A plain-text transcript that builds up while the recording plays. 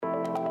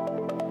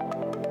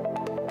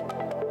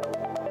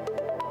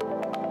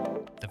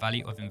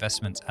value of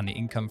investments and the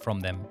income from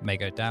them may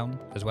go down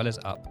as well as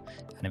up,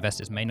 and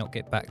investors may not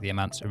get back the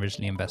amounts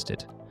originally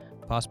invested.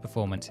 Past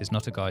performance is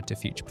not a guide to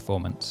future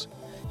performance.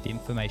 The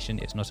information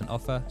is not an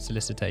offer,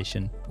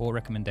 solicitation, or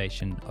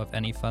recommendation of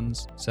any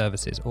funds,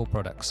 services, or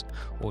products,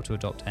 or to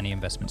adopt any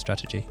investment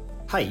strategy.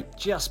 Hey,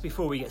 just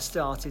before we get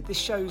started, this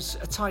show's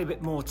a tiny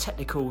bit more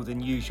technical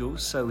than usual,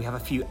 so we have a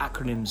few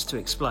acronyms to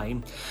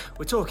explain.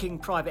 We're talking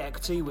private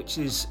equity, which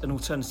is an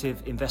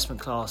alternative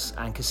investment class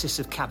and consists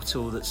of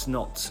capital that's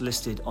not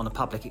listed on a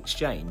public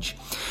exchange.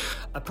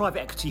 A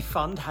private equity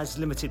fund has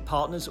limited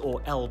partners,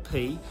 or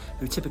LP,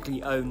 who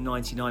typically own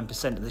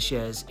 99% of the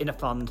shares in a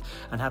fund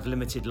and have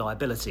limited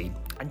liability,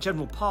 and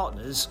general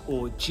partners,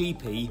 or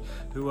GP,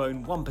 who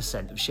own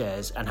 1% of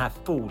shares and have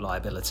full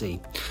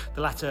liability.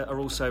 The latter are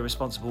also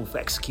responsible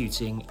for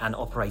executing and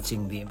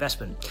operating the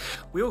investment.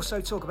 We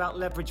also talk about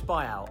leverage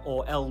buyout,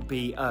 or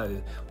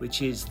LBO,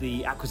 which is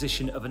the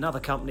acquisition of another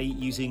company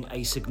using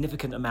a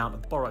significant amount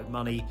of borrowed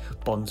money,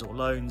 bonds or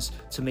loans,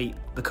 to meet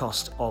the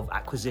cost of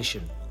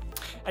acquisition.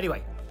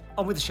 Anyway,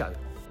 on with the show.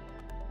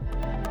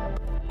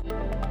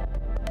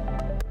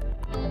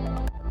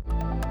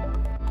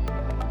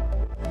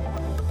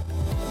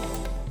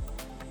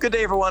 Good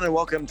day, everyone, and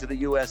welcome to the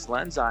U.S.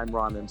 Lens. I'm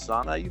Ron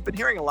Insana. You've been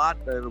hearing a lot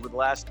over the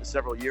last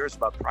several years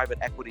about private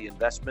equity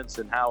investments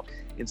and how,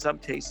 in some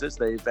cases,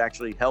 they've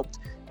actually helped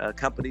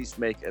companies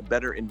make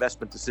better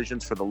investment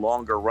decisions for the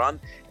longer run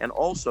and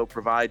also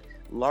provide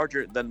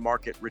larger than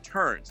market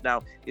returns.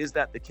 Now, is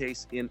that the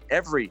case in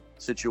every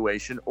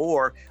situation,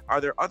 or are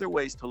there other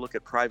ways to look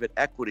at private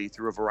equity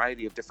through a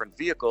variety of different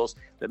vehicles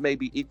that may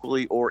be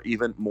equally or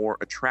even more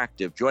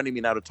attractive? Joining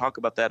me now to talk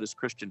about that is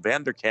Christian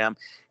Vanderkam.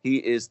 He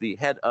is the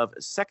head of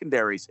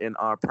secondaries in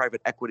our private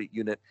equity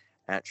unit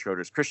at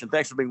Schroders. Christian,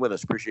 thanks for being with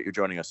us. Appreciate you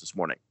joining us this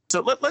morning.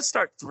 So let's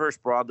start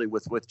first broadly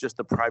with just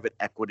the private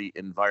equity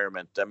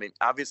environment. I mean,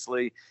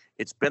 obviously,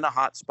 it's been a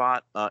hot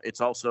spot.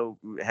 It's also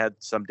had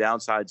some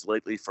downsides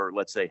lately for,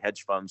 let's say,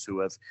 hedge funds who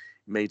have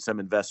made some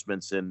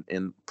investments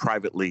in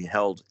privately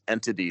held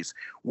entities.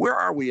 Where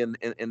are we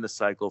in the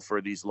cycle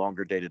for these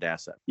longer dated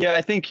assets? Yeah,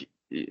 I think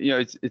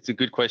it's a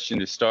good question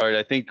to start.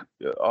 I think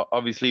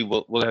obviously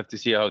we'll have to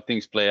see how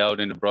things play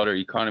out in the broader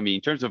economy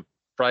in terms of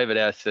private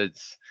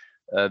assets.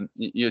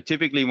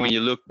 Typically when you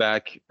look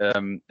back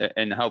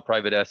and how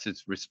private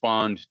assets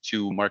respond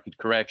to market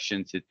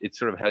corrections, it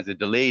sort of has a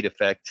delayed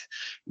effect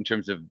in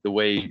terms of the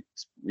way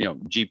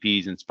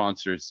GPs and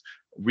sponsors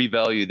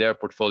revalue their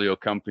portfolio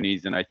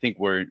companies, and I think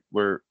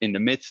we're in the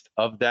midst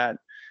of that.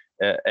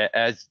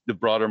 As the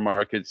broader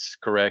markets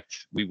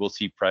correct, we will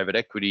see private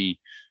equity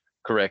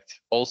correct.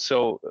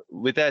 Also,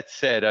 with that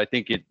said, I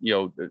think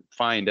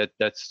fine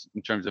that's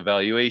in terms of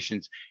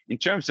valuations. In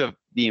terms of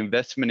the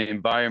investment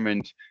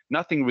environment,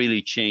 nothing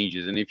really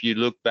changes. And if you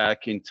look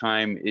back in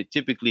time, it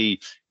typically,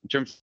 in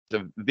terms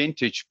of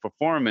vintage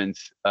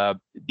performance,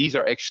 these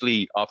are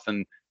actually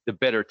often the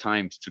better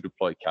times to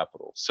deploy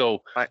capital.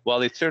 So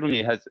while it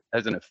certainly has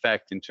an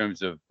effect in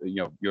terms of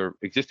your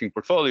existing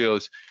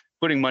portfolios,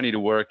 putting money to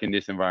work in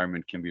this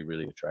environment can be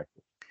really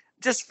attractive.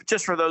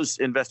 Just for those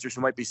investors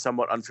who might be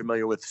somewhat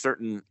unfamiliar with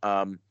certain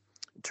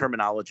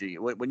terminology,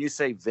 when you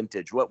say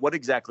vintage, what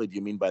exactly do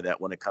you mean by that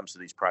when it comes to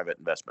these private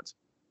investments?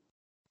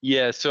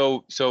 Yeah,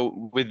 so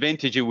with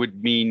vintage, it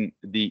would mean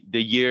the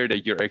year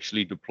that you're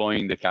actually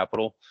deploying the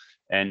capital,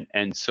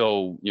 and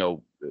so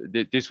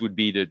this would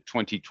be the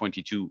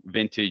 2022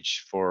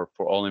 vintage for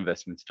all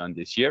investments done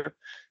this year.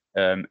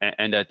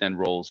 And that then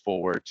rolls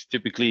forward.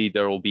 Typically,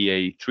 there will be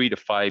a 3 to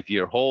 5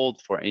 year hold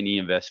for any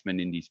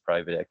investment in these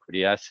private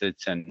equity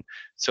assets, and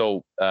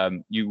so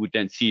you would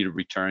then see the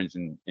returns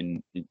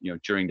in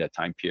during that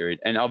time period.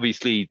 And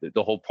obviously,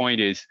 the whole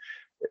point is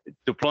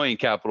deploying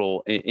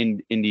capital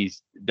in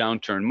these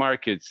downturn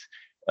markets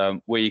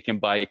where you can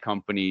buy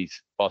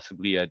companies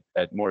possibly at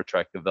more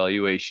attractive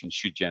valuations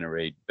should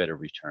generate better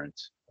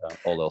returns,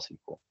 all else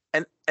equal.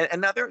 And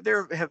now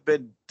there have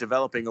been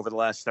developing over the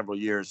last several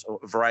years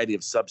a variety of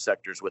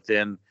subsectors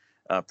within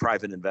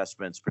private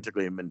investments,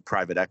 particularly in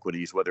private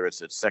equities, whether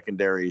it's at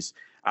secondaries.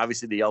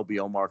 Obviously, the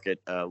LBO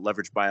market,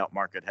 leveraged buyout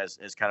market, has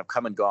kind of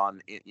come and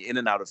gone in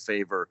and out of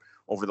favor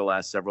over the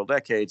last several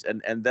decades.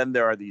 And then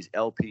there are these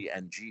LP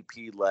and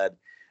GP-led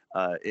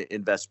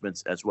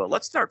investments as well.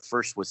 Let's start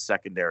first with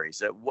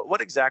secondaries.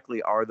 What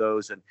exactly are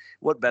those, and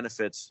what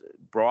benefits,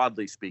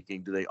 broadly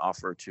speaking, do they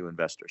offer to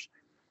investors?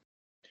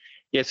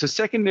 Yeah, so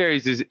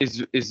secondaries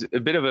is a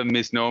bit of a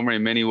misnomer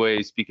in many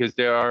ways because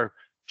there are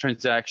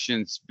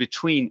transactions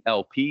between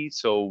LPs.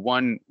 So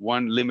one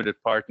limited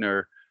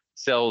partner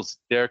sells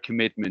their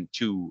commitment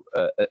to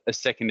a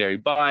secondary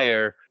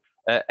buyer,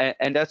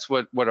 and that's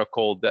what are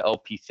called the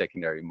LP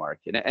secondary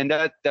market. And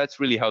that's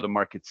really how the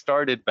market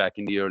started back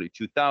in the early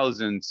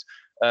 2000s,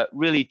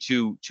 really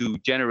to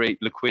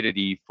generate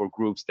liquidity for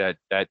groups that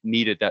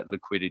needed that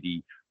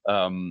liquidity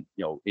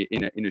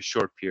in a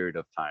short period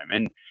of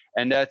time.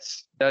 And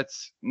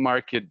that's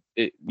market,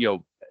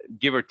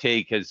 give or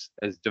take, has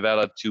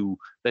developed to,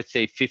 let's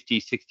say, 50,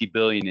 60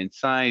 billion in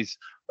size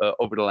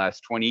over the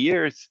last 20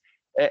 years.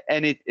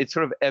 and it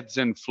sort of ebbs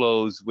and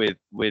flows with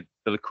the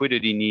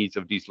liquidity needs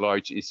of these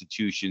large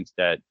institutions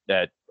that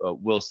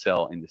will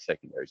sell in the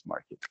secondaries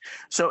market.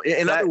 So,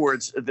 in other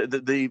words,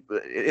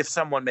 if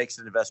someone makes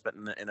an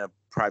investment in a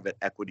private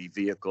equity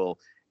vehicle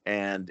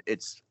and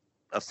it's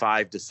a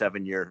 5 to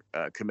 7 year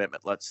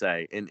commitment, let's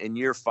say, in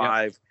year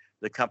 5,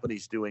 the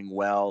company's doing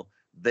well,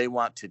 they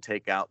want to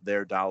take out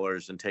their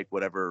dollars and take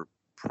whatever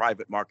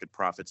private market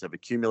profits have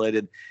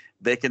accumulated,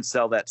 they can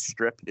sell that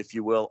strip, if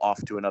you will,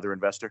 off to another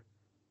investor?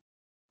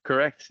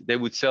 Correct. They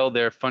would sell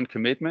their fund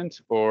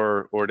commitment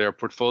or their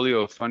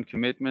portfolio of fund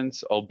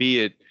commitments,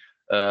 albeit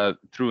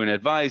through an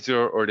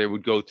advisor, or they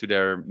would go to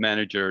their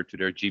manager, to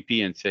their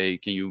GP, and say,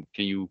 "Can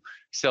you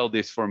sell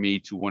this for me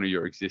to one of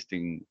your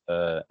existing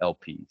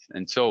LPs?"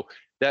 And so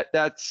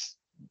that's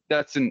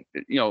an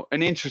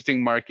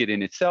interesting market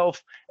in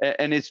itself,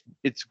 and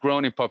it's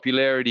grown in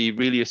popularity,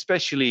 really,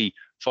 especially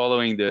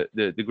following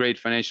the great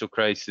financial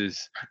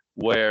crisis,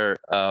 where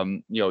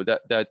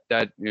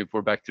that if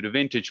we're back to the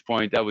vintage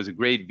point, that was a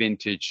great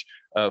vintage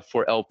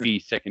for LP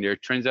secondary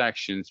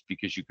transactions,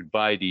 because you could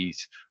buy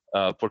these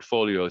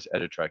portfolios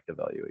at attractive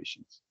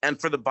valuations.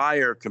 And for the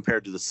buyer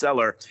compared to the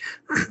seller,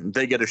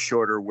 they get a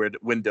shorter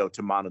window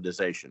to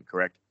monetization,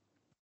 correct?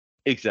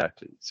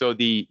 Exactly. So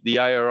the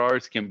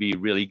IRRs can be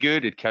really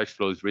good. It cash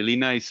flows really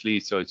nicely.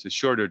 So it's a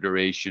shorter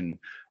duration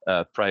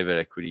private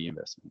equity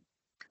investment.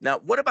 Now,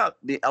 what about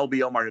the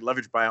LBO market,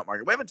 leveraged buyout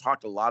market? We haven't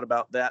talked a lot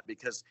about that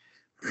because,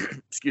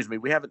 excuse me,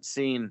 we haven't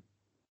seen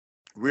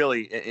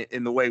really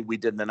in the way we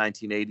did in the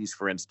 1980s,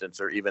 for instance,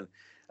 or even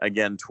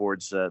again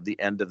towards the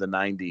end of the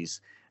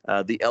 90s,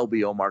 the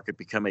LBO market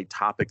become a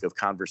topic of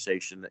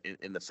conversation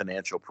in the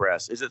financial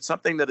press. Is it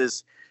something that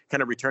is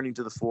kind of returning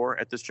to the fore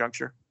at this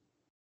juncture?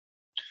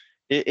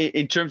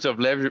 In terms of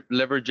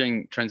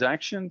leveraging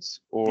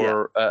transactions,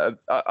 or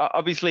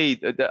obviously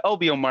the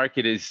LBO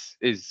market is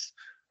it's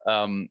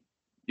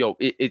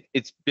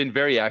been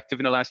very active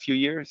in the last few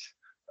years.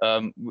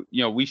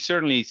 We've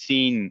certainly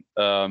seen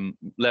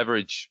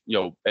leverage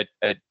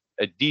at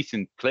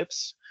decent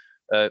clips.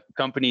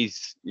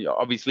 Companies,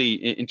 obviously,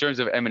 in terms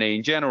of M&A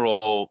in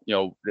general,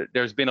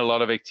 there's been a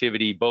lot of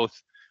activity both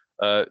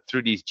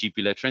through these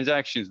GP-led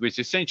transactions, which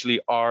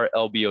essentially are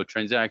LBO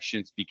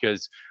transactions,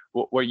 because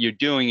what you're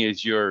doing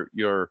is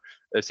you're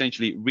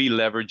essentially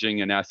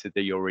re-leveraging an asset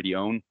that you already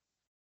own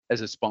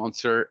as a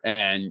sponsor,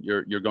 and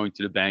you're going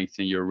to the banks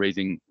and you're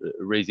raising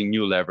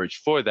new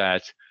leverage for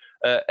that.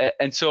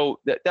 And so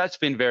that's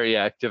been very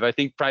active. I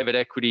think private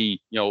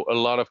equity, a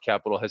lot of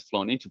capital has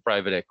flown into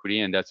private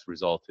equity, and that's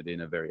resulted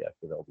in a very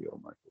active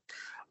LBO market.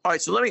 All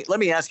right, so let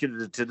me ask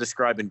you to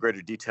describe in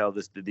greater detail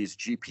these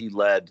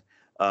GP-led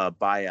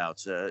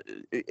buyouts.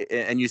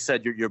 And you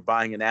said you're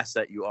buying an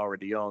asset you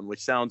already own,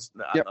 which sounds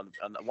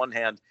on the one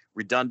hand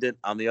redundant.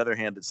 On the other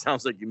hand, it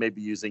sounds like you may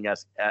be using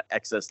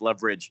excess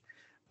leverage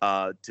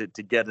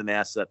to get an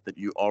asset that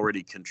you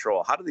already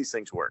control. How do these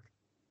things work?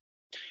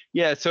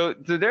 Yeah, so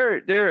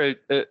they're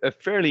a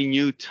fairly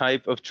new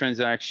type of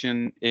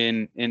transaction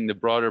in the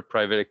broader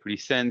private equity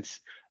sense,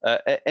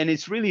 and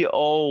it's really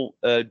all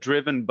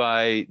driven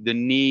by the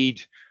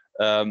need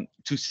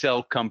to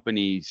sell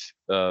companies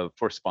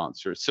for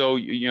sponsors. So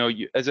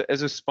as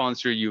a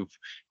sponsor,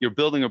 you're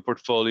building a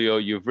portfolio,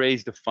 you've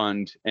raised a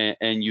fund,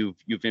 and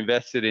you've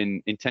invested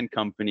in 10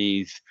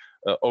 companies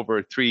over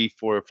a 3,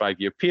 4, or 5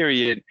 year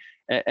period,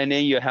 and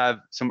then you have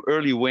some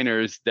early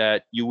winners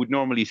that you would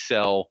normally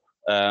sell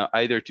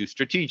either to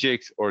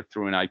strategics or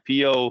through an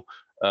IPO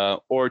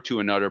or to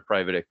another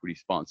private equity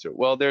sponsor.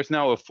 Well, there's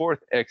now a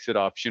fourth exit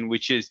option,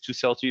 which is to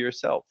sell to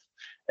yourself.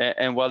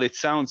 And while it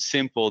sounds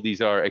simple, these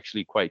are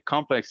actually quite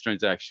complex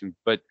transactions.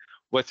 But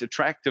what's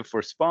attractive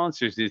for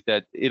sponsors is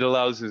that it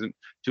allows them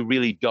to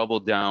really double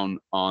down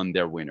on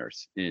their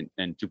winners,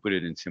 and to put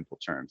it in simple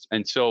terms.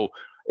 And so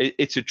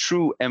it's a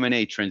true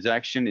M&A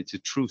transaction. It's a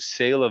true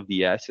sale of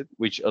the asset,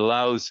 which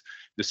allows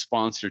the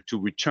sponsor to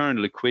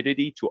return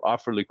liquidity, to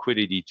offer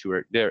liquidity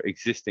to their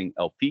existing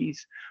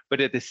LPs.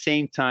 But at the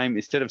same time,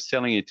 instead of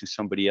selling it to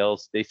somebody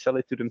else, they sell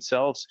it to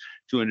themselves,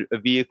 to a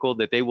vehicle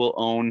that they will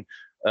own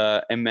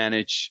and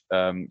manage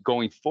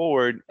going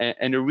forward.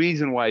 And the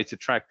reason why it's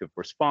attractive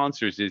for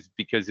sponsors is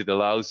because it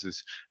allows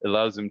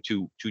them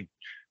to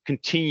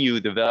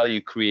continue the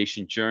value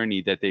creation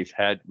journey that they've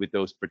had with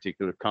those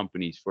particular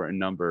companies for a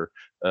number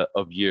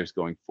of years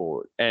going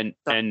forward. If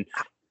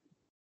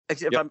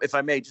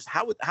I may, just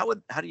how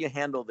do you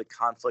handle the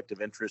conflict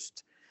of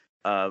interest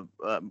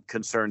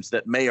concerns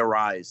that may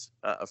arise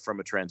from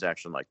a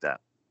transaction like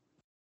that?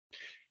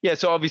 Yeah,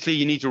 so obviously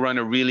you need to run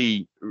a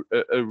really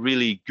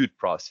good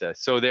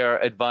process. So there are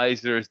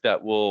advisors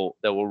that will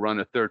run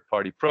a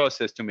third-party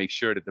process to make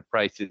sure that the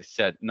price is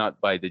set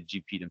not by the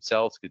GP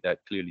themselves, because that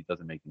clearly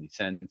doesn't make any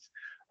sense.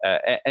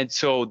 And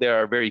so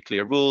there are very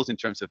clear rules in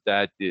terms of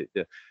that.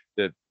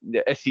 The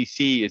SEC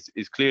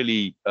is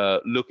clearly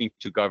looking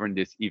to govern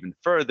this even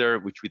further,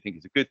 which we think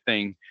is a good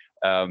thing.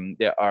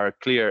 There are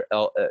clear,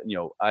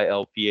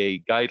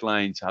 ILPA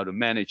guidelines how to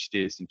manage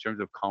this in terms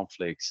of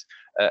conflicts.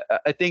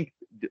 I think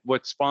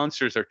what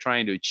sponsors are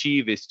trying to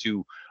achieve is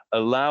to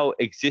allow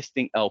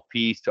existing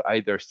LPs to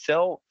either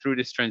sell through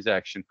this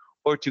transaction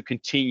or to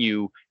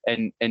continue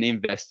and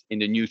invest in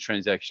the new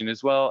transaction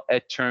as well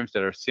at terms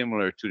that are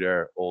similar to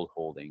their old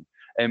holding.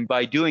 And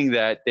by doing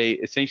that, they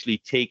essentially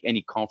take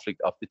any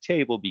conflict off the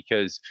table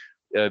because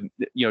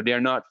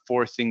they're not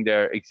forcing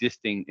their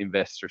existing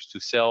investors to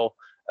sell.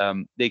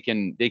 They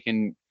can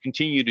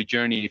continue the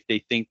journey if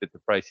they think that the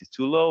price is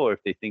too low or if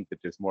they think that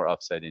there's more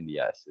upside in the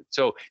asset.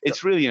 So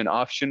it's really an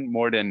option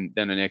more than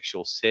an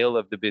actual sale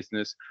of the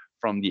business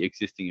from the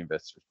existing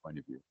investor's point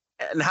of view.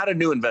 And how do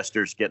new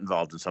investors get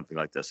involved in something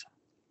like this?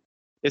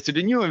 Yeah, so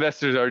the new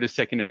investors are the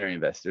secondary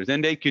investors,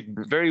 and they could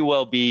very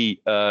well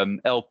be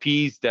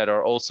LPs that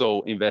are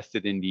also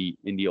invested in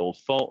the old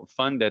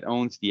fund that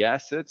owns the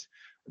assets,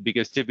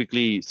 because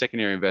typically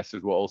secondary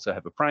investors will also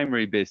have a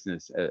primary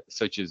business,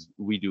 such as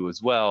we do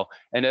as well,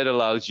 and that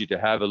allows you to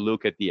have a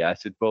look at the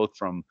asset both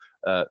from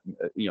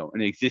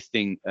an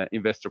existing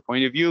investor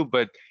point of view,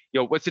 but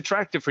what's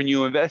attractive for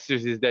new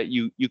investors is that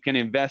you can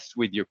invest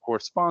with your core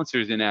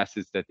sponsors in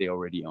assets that they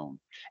already own,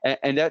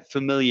 and that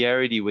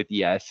familiarity with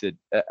the asset,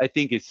 I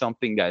think, is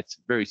something that's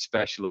very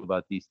special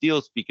about these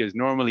deals, because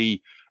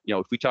normally,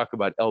 if we talk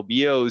about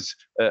LBOs,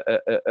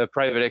 a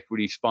private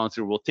equity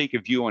sponsor will take a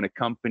view on a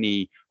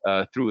company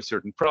through a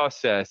certain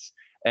process,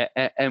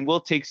 and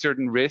we'll take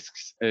certain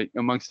risks,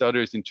 amongst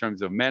others, in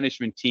terms of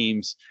management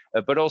teams,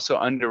 but also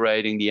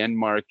underwriting the end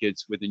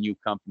markets with a new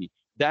company.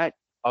 That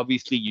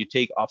obviously you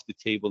take off the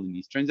table in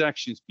these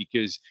transactions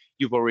because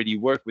you've already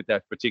worked with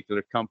that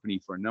particular company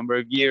for a number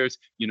of years.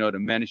 You know the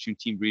management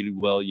team really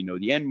well, you know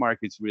the end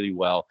markets really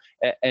well,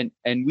 and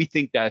we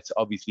think that's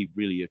obviously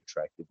really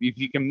attractive. If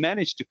you can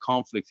manage the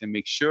conflicts and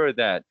make sure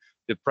that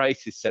the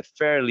price is set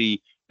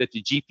fairly, that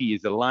the GP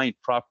is aligned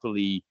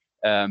properly,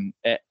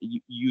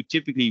 you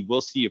typically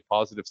will see a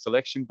positive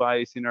selection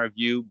bias in our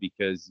view,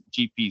 because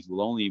GPs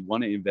will only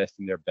want to invest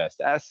in their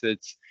best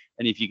assets,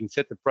 and if you can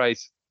set the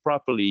price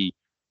properly,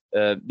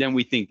 then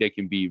we think they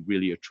can be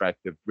really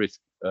attractive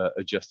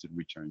risk-adjusted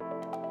returns.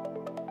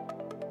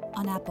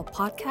 On Apple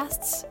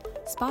Podcasts,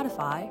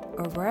 Spotify,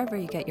 or wherever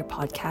you get your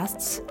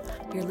podcasts,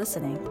 you're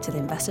listening to the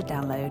Investor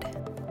Download.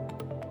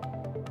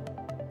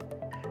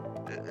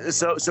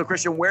 So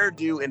Christian, where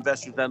do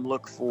investors then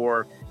look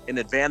for an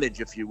advantage,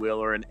 if you will,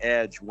 or an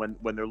edge when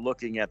they're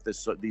looking at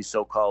these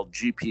so-called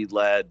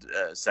GP-led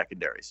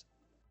secondaries?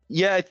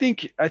 Yeah, I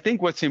think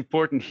what's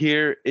important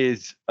here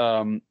is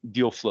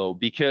deal flow,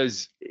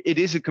 because it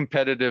is a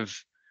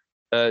competitive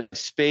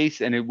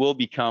space, and it will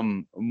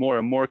become more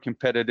and more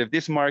competitive.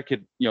 This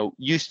market,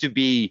 used to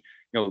be,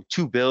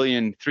 2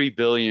 billion, 3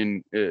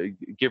 billion,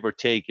 give or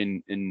take,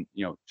 in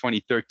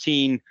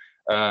 2013,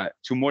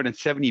 to more than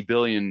 70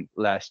 billion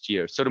last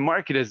year. So the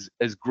market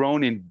has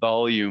grown in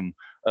volume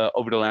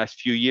over the last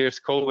few years.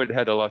 COVID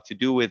had a lot to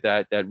do with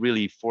that. That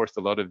really forced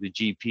a lot of the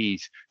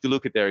GPs to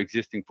look at their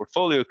existing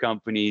portfolio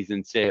companies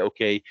and say,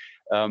 okay,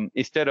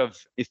 instead of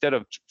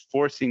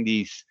forcing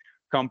these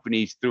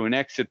companies through an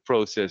exit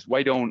process,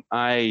 why don't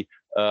I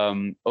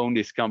own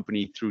this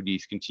company through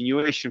these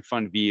continuation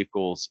fund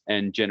vehicles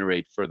and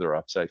generate further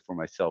upside for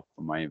myself,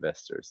 for my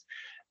investors?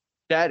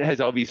 That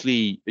has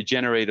obviously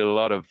generated a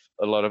lot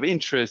of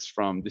interest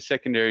from the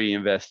secondary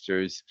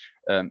investors,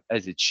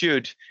 as it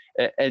should.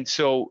 And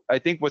so I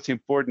think what's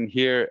important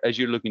here, as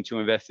you're looking to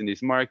invest in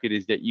this market,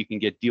 is that you can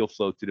get deal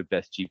flow to the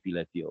best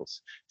GP-led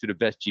deals, to the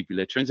best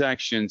GP-led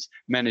transactions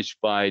managed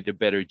by the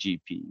better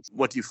GPs.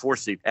 What do you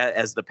foresee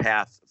as the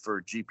path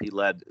for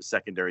GP-led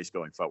secondaries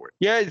going forward?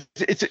 Yeah,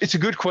 it's a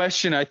good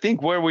question. I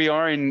think where we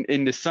are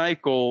in the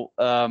cycle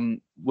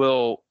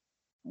will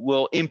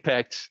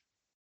impact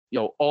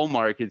all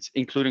markets,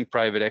 including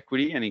private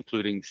equity and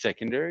including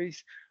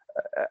secondaries.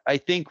 I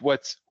think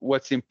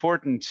what's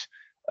important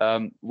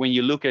when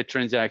you look at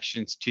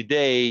transactions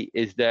today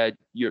is that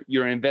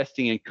you're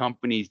investing in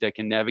companies that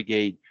can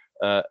navigate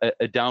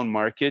a down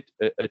market,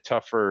 a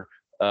tougher,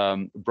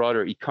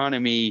 broader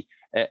economy,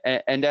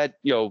 and that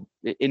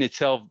in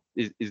itself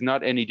is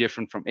not any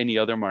different from any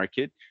other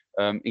market,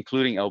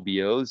 including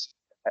LBOs.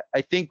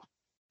 I think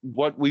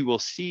what we will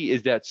see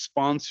is that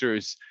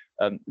sponsors,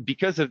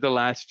 because of the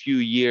last few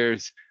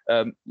years,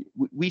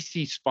 we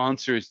see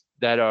sponsors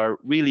that are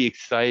really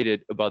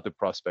excited about the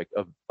prospect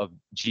of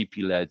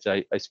GP-leds.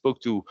 I spoke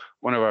to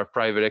one of our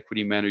private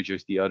equity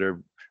managers the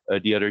other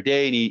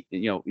day, and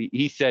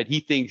he said he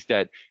thinks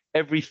that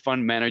every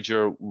fund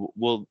manager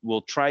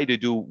will try to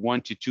do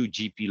 1 to 2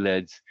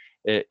 GP-leds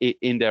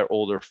in their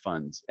older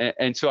funds,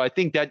 and so I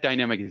think that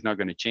dynamic is not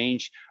going to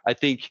change. I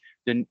think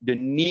the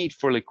need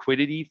for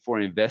liquidity for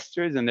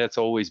investors, and that's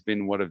always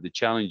been one of the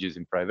challenges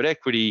in private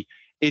equity,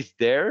 is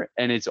there,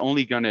 and it's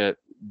only going to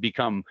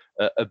become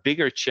a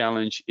bigger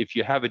challenge if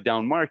you have a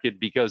down market,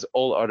 because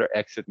all other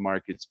exit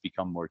markets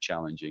become more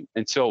challenging.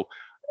 And so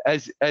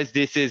as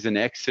this is an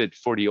exit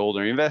for the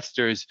older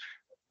investors,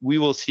 we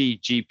will see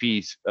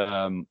GPs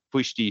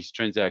push these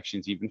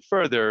transactions even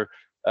further,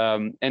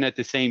 and at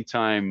the same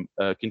time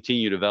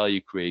continue the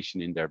value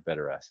creation in their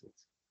better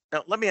assets.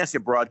 Now, let me ask you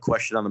a broad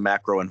question on the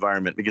macro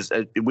environment, because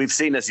we've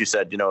seen, as you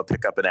said, a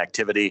pickup in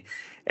activity,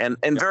 and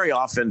very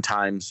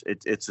oftentimes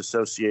it's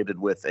associated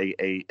with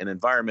an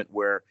environment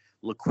where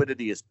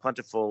liquidity is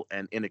plentiful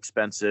and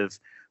inexpensive,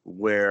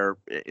 where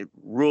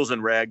rules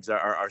and regs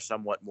are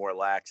somewhat more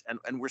lax.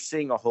 And we're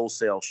seeing a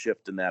wholesale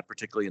shift in that,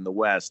 particularly in the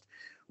West,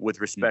 with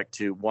respect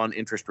to, one,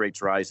 interest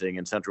rates rising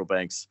and central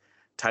banks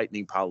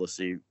tightening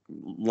policy.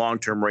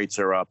 Long-term rates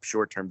are up,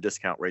 short-term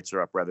discount rates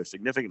are up rather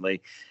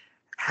significantly.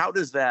 How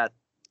does that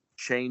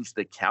change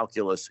the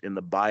calculus in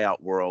the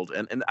buyout world?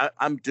 And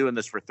I'm doing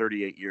this for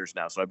 38 years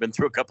now, so I've been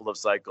through a couple of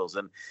cycles,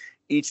 and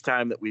each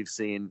time that we've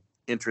seen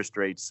interest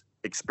rates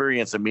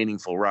experience a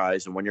meaningful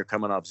rise, and when you're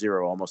coming off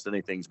zero, almost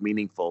anything's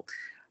meaningful.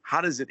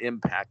 How does it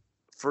impact,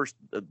 first,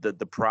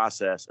 the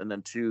process, and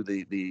then two,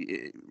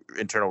 the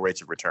internal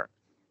rates of return?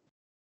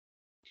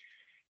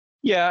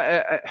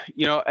 Yeah,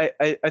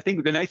 I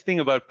think the nice thing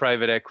about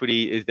private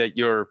equity is that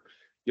you're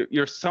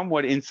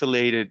somewhat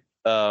insulated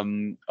of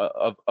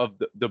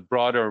the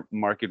broader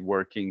market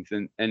workings,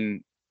 and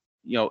in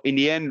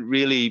the end,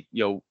 really,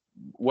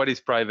 what is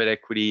private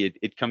equity?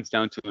 It comes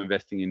down to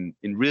investing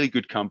in really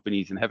good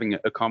companies and having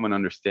a common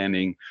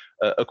understanding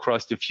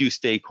across the few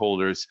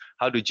stakeholders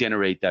how to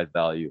generate that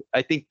value.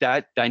 I think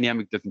that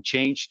dynamic doesn't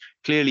change.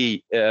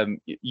 Clearly,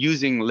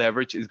 using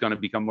leverage is going to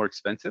become more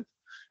expensive.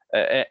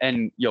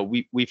 And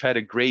we've had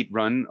a great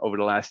run over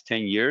the last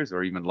 10 years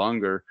or even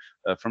longer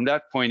from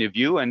that point of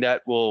view, and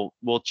that will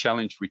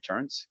challenge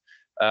returns.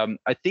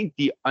 I think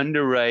the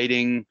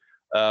underwriting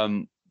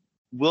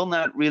will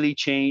not really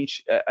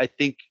change. I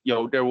think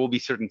there will be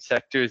certain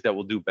sectors that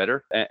will do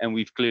better, and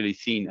we've clearly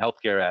seen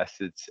healthcare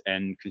assets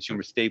and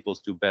consumer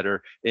staples do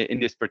better in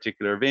this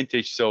particular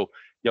vintage. So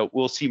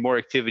we'll see more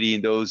activity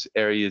in those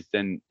areas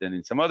than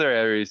in some other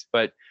areas.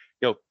 But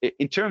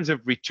in terms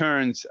of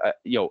returns, I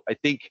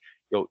think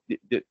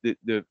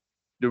the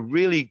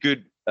really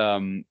good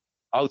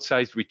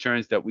outsized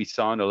returns that we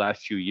saw in the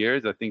last few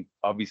years, I think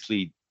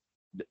obviously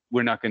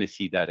we're not going to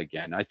see that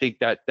again. I think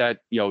that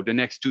the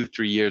next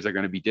 2-3 years are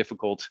going to be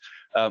difficult.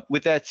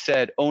 With that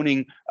said,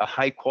 owning a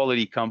high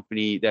quality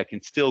company that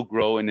can still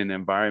grow in an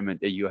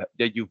environment that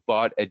you've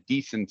bought at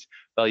decent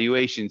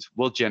valuations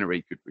will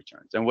generate good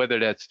returns. And whether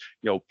that's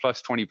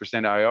plus 20%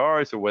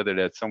 IRRs or whether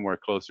that's somewhere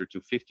closer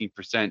to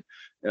 15%,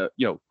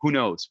 who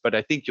knows? But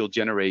I think you'll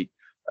generate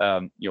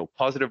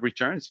positive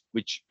returns,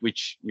 which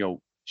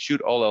should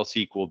all else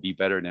equal be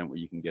better than what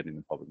you can get in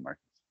the public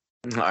markets.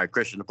 All right,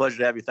 Christian, a pleasure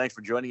to have you. Thanks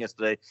for joining us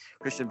today.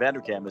 Christian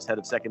Vanderkam is head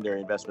of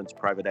secondary investments,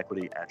 private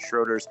equity at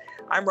Schroders.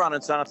 I'm Ron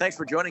Insana. Thanks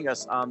for joining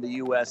us on the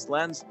U.S.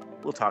 Lens.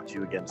 We'll talk to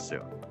you again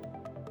soon.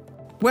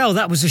 Well,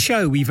 that was the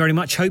show. We very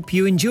much hope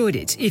you enjoyed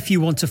it. If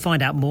you want to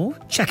find out more,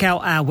 check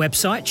out our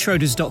website,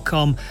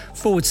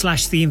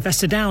 schroders.com/the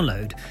investor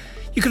download.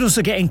 You can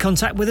also get in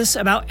contact with us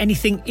about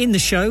anything in the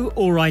show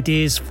or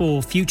ideas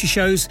for future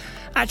shows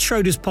at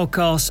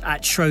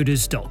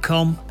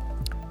schroderspodcast@schroders.com.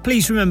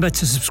 Please remember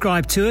to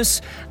subscribe to us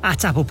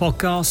at Apple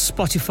Podcasts,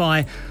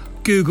 Spotify,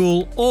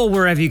 Google, or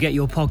wherever you get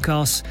your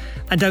podcasts.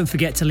 And don't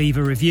forget to leave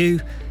a review.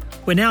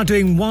 We're now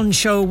doing one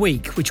show a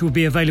week, which will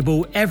be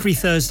available every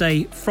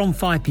Thursday from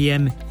 5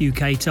 p.m.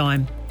 UK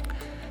time.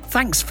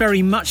 Thanks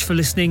very much for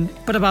listening,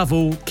 but above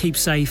all, keep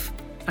safe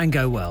and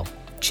go well.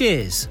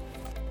 Cheers.